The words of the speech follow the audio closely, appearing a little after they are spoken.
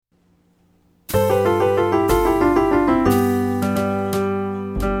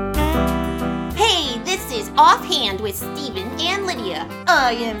Hand with Stephen and Lydia.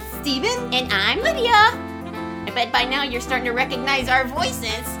 I am Stephen. And I'm Lydia. I bet by now you're starting to recognize our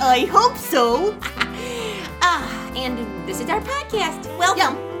voices. I hope so. And this is our podcast.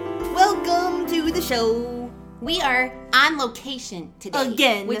 Welcome. Yeah. Welcome to the show. We are on location today.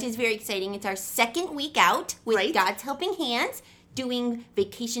 Again. Which is very exciting. It's our second week out with Right. God's Helping Hands, doing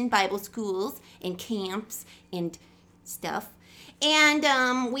vacation Bible schools and camps and stuff.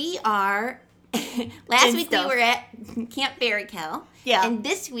 And we are... Last week we were at Camp Barrakel. Yeah. And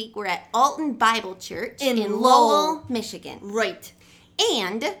this week we're at Alton Bible Church In in Lowell. Lowell, Michigan. Right.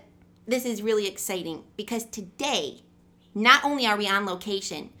 And this is really exciting because today, not only are we on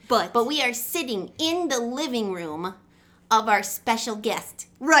location, But we are sitting in the living room of our special guest.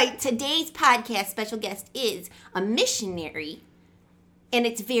 right. Today's podcast special guest is a missionary, and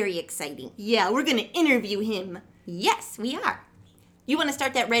it's very exciting. Yeah, we're gonna interview him. Yes, we are. You want to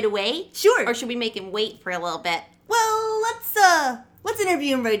start that right away? Sure. Or should we make him wait for a little bit? Well, let's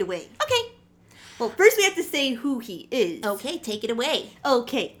interview him right away. Okay. Well, first we have to say who he is. Okay, take it away.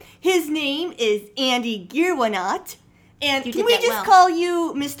 Okay. His name is Andy Girwanat. And You can did we that just well. call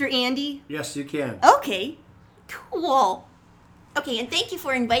you Mr. Andy? Yes, you can. Okay. Cool. Okay, and thank you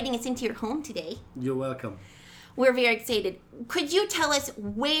for inviting us into your home today. You're welcome. We're very excited. Could you tell us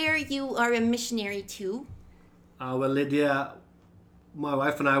where you are a missionary to? Well, Lydia, my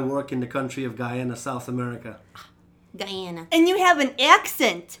wife and I work in the country of Guyana, South America. Guyana. And you have an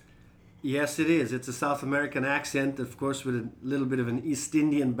accent. Yes, it is. It's a South American accent, of course, with a little bit of an East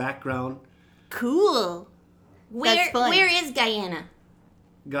Indian background. Cool. That's fun. Where is Guyana?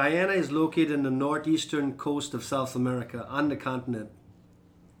 Guyana is located in the northeastern coast of South America, on the continent.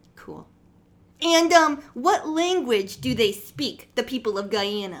 Cool. And what language do they speak, the people of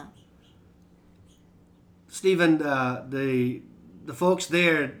Guyana? Stephen, the folks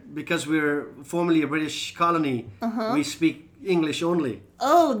there, because we're formerly a British colony, we speak English only.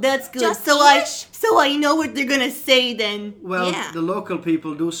 Oh, that's good. Just so English? I know what they're gonna say then. Well, Yeah. the local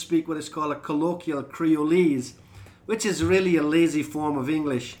people do speak what is called a colloquial Creolese, which is really a lazy form of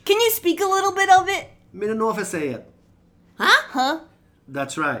English. Can you speak a little bit of it? I don't know if I say it. Huh? Huh?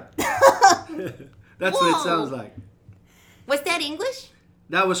 That's right. That's what it Whoa. sounds like. Was that English?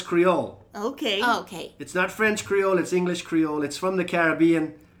 That was Creole. Okay. Oh, okay. It's not French Creole, it's English Creole. It's from the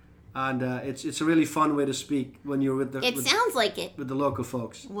Caribbean, and it's a really fun way to speak when you're with It sounds like it. with the local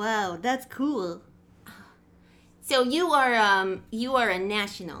folks. Wow, that's cool. So you are a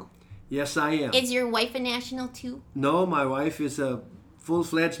national. Yes, I am. Is your wife a national too? No, my wife is a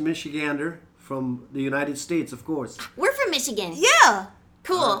full-fledged Michigander from the United States, of course. We're from Michigan. Yeah.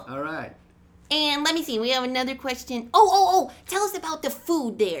 Cool. All right. And let me see. We have another question. Oh! Tell us about the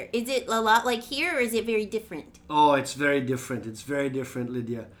food there. Is it a lot like here, or is it very different? Oh, it's very different. It's very different,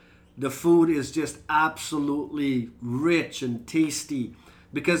 Lydia. The food is just absolutely rich and tasty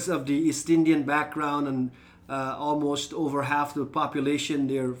because of the East Indian background, and almost over half the population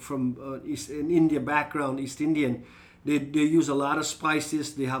they're from an India background, East Indian. They use a lot of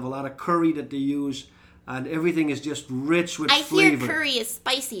spices. They have a lot of curry that they use, and everything is just rich with I flavor. hear curry is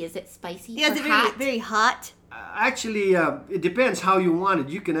spicy. Is it spicy Yeah, or it's hot? very hot. Actually, it depends how you want it.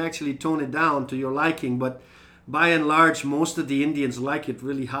 You can actually tone it down to your liking, but by and large, most of the Indians like it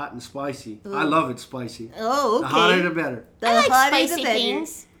really hot and spicy. I love it spicy. Oh, okay. The hotter, the better. The I like hotter, the spicy better.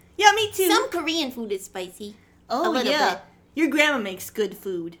 things. Yeah, me too. Some Korean food is spicy. a oh, little yeah. bit. Your grandma makes good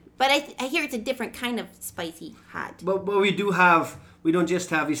food. But I hear it's a different kind of spicy hot. But we don't just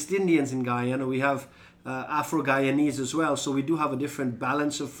have East Indians in Guyana. We have Afro-Guyanese as well. So we do have a different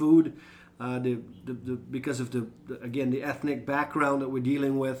balance of food because of the ethnic background that we're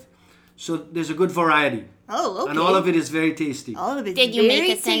dealing with. So there's a good variety. Oh, okay. And all of it is very tasty. All of it. Did you make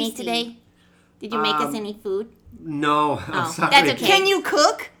very us any tasty. today? Did you make us any food? No, I'm Oh, sorry. that's okay. Can you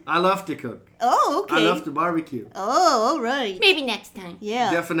cook? I love to cook. Oh, okay. I love to barbecue. Oh, all right. Maybe next time.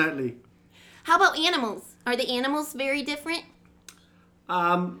 Yeah. Definitely. How about animals? Are the animals very different?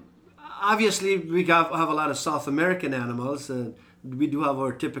 Obviously, we have a lot of South American animals. We do have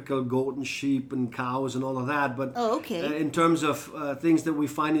our typical goat and sheep and cows and all of that. But Oh, okay. in terms of things that we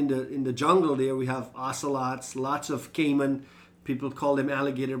find in the jungle, there we have ocelots, lots of caiman. People call them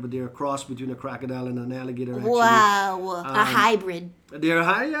alligator, but they're a cross between a crocodile and an alligator. Actually. Wow. A hybrid. They're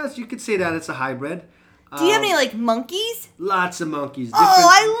yes, you could say that it's a hybrid. Do you have any like monkeys? Lots of monkeys. Oh,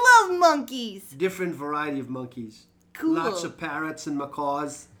 I love monkeys. Different variety of monkeys. Cool. Lots of parrots and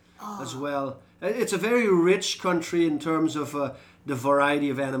macaws as well. It's a very rich country in terms of the variety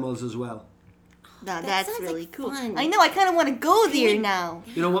of animals as well. Now, That that's sounds really like cool. fun. I know. I kind of want to go there we- now.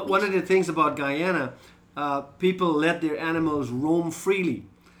 You know, one of the things about Guyana, people let their animals roam freely.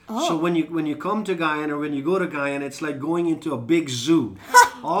 So when you come to Guyana, or when you go to Guyana, it's like going into a big zoo.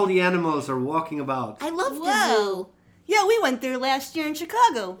 All the animals are walking about. I love the Wow. zoo. Yeah, we went there last year in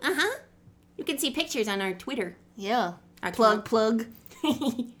Chicago. Uh-huh. You can see pictures on our Twitter. Yeah. Our Plug.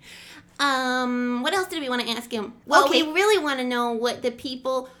 What else did we want to ask him? Well, Okay. we really want to know what the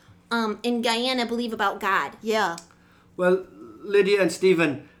people in Guyana believe about God. Yeah. Well, Lydia and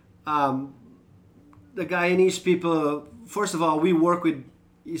Stephen, the Guyanese people, first of all, we work with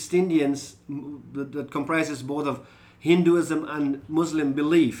East Indians that comprises both of Hinduism and Muslim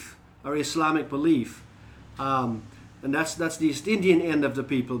belief, or Islamic belief. And that's the East Indian end of the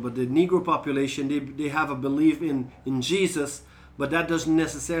people. But the Negro population, they have a belief in Jesus, but that doesn't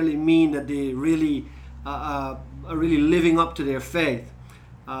necessarily mean that they really are really living up to their faith.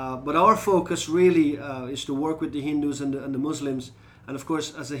 But our focus really is to work with the Hindus and the Muslims. And of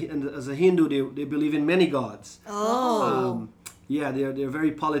course, as a Hindu, they believe in many gods. Oh. Yeah, they're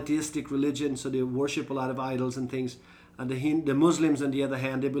very polytheistic religion, so they worship a lot of idols and things. And the Muslims, on the other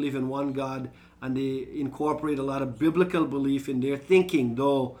hand, they believe in one God, and they incorporate a lot of biblical belief in their thinking.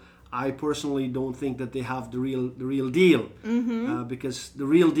 Though I personally don't think that they have the real deal, because the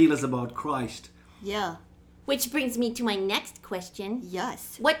real deal is about Christ. Yeah. Which brings me to my next question.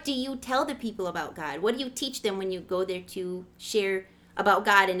 Yes. What do you tell the people about God? What do you teach them when you go there to share about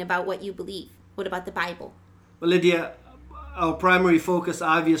God and about what you believe? What about the Bible? Well, Lydia, our primary focus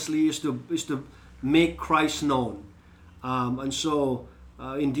obviously is to make Christ known, and so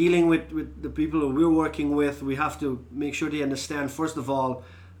in dealing with the people who we're working with, we have to make sure they understand, first of all,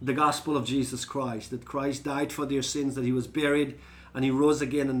 the gospel of Jesus Christ, that Christ died for their sins, that he was buried, and he rose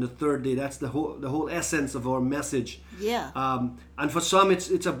again on the third day. That's the whole essence of our message. Yeah. And for some,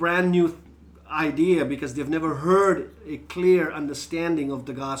 it's a brand new idea because they've never heard a clear understanding of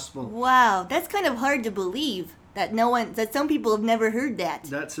the gospel. Wow, that's kind of hard to believe that some people have never heard that.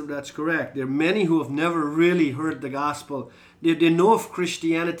 That's correct. There are many who have never really heard the gospel. They know of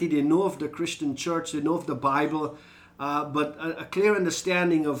Christianity, they know of the Christian church, they know of the Bible, but a clear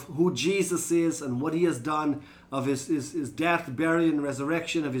understanding of who Jesus is and what he has done, of his death, burial, and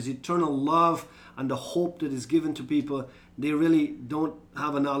resurrection, of his eternal love and the hope that is given to people, they really don't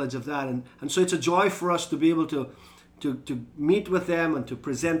have a knowledge of that. And so it's a joy for us to be able to meet with them and to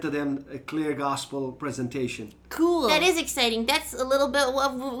present to them a clear gospel presentation. Cool. That is exciting. That's a little bit of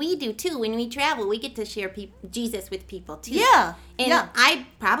what we do too. When we travel, we get to share Jesus with people too. Yeah. And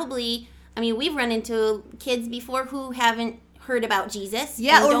yeah. we've run into kids before who haven't heard about Jesus.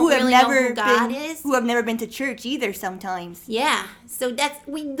 Yeah, and or don't who have really never know who God been, is. who have never been to church either sometimes. Yeah. So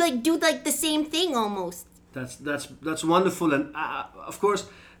we do the same thing almost. That's wonderful, and of course,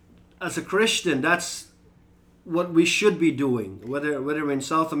 as a Christian, that's what we should be doing. Whether we're in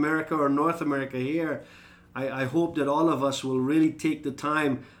South America or North America here, I hope that all of us will really take the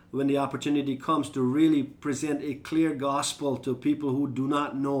time when the opportunity comes to really present a clear gospel to people who do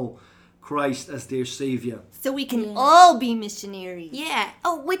not know Christ as their Savior. So we can all be missionaries. Yeah.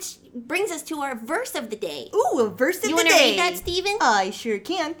 Oh, which brings us to our verse of the day. Ooh, a verse of You the want day. to read that, Stephen? I sure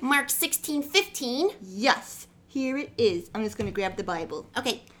can. Mark 16:15. Yes. Here it is. I'm just going to grab the Bible.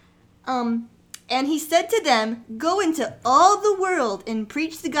 Okay. And he said to them, "Go into all the world and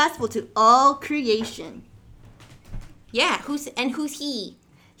preach the gospel to all creation." Yeah. Who's he?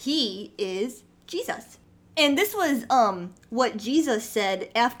 He is Jesus. And this was what Jesus said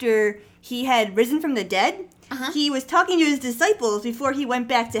after he had risen from the dead. Uh-huh. He was talking to his disciples before he went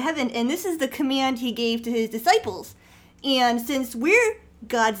back to heaven, and this is the command he gave to his disciples. And since we're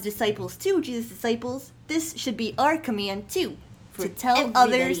God's disciples too, Jesus' disciples, this should be our command too, to tell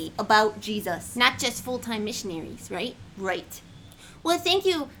everybody. others about Jesus. Not just full-time missionaries, right? Right. Well, thank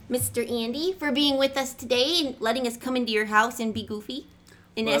you, Mr. Andy, for being with us today and letting us come into your house and be goofy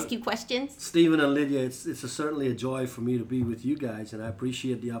and ask you questions. Stephen and Lydia, it's certainly a joy for me to be with you guys, and I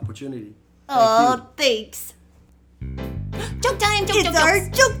appreciate the opportunity. Oh, thanks. Joke time! It's our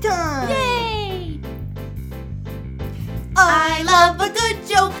joke time! Yay! I love a good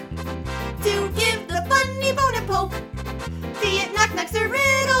joke to give the funny bone a poke. Be it knock-knocks or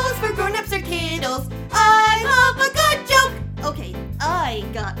riddles for grown-ups or kiddles. I love a good joke. Okay, I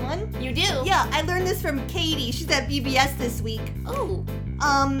got one. You do? Yeah, I learned this from Katie. She's at BBS this week. Oh.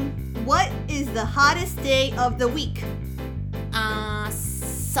 What is the hottest day of the week?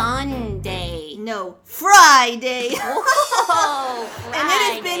 Sunday. No, Friday. Whoa, And it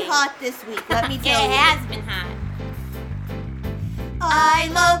has been hot this week, let me tell It you. has been hot. I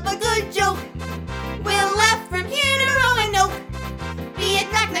love a good joke. We'll laugh from here to Roanoke. Be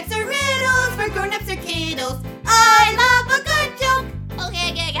it knock-knocks or riddles for grown-ups or kiddles. I love a good joke.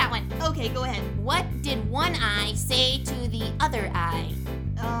 Okay, I got one. Okay, go ahead. What did one eye say to the other eye?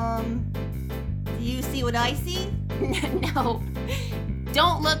 Do you see what I see? No.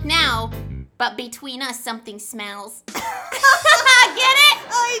 Don't look now, but between us something smells. Get it?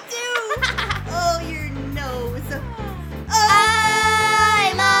 I do! Oh, your nose.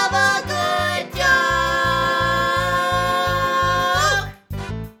 I love a good joke!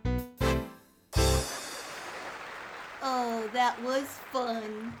 Oh, that was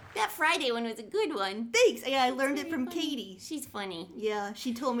fun. That Friday one was a good one. Thanks. Yeah, I learned it from Katie. She's funny. Yeah,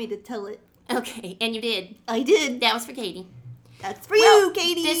 she told me to tell it. Okay, and you did. I did. That was for Katie. That's for you,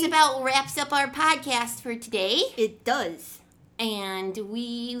 Katie. This about wraps up our podcast for today. It does. And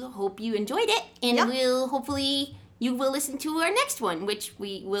we hope you enjoyed it. And Yep. hopefully you will listen to our next one, which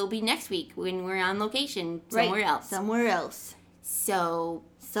we will be next week when we're on location somewhere else. Somewhere else. So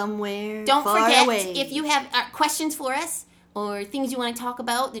Somewhere don't far forget, away. if you have questions for us or things you want to talk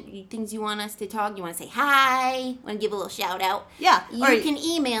about, things you want us to talk, you want to say hi, want to give a little shout out. Yeah. You can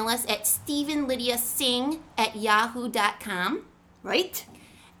email us at StephenLydiaSing@yahoo.com. Right?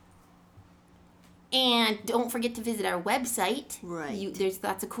 And don't forget to visit our website. Right. There's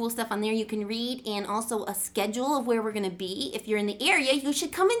lots of cool stuff on there you can read, and also a schedule of where we're going to be. If you're in the area, you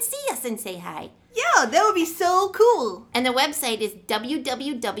should come and see us and say hi. Yeah, that would be so cool. And the website is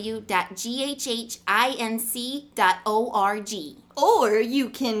www.ghhinc.org. Or you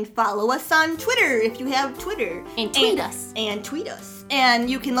can follow us on Twitter if you have Twitter. And tweet us. And tweet us. And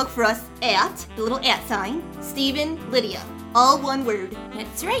you can look for us at the little @ Stephen Lydia. All one word.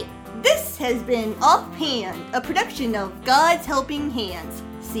 That's right. This has been Offhand, a production of God's Helping Hands.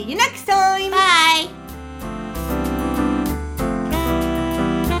 See you next time. Bye.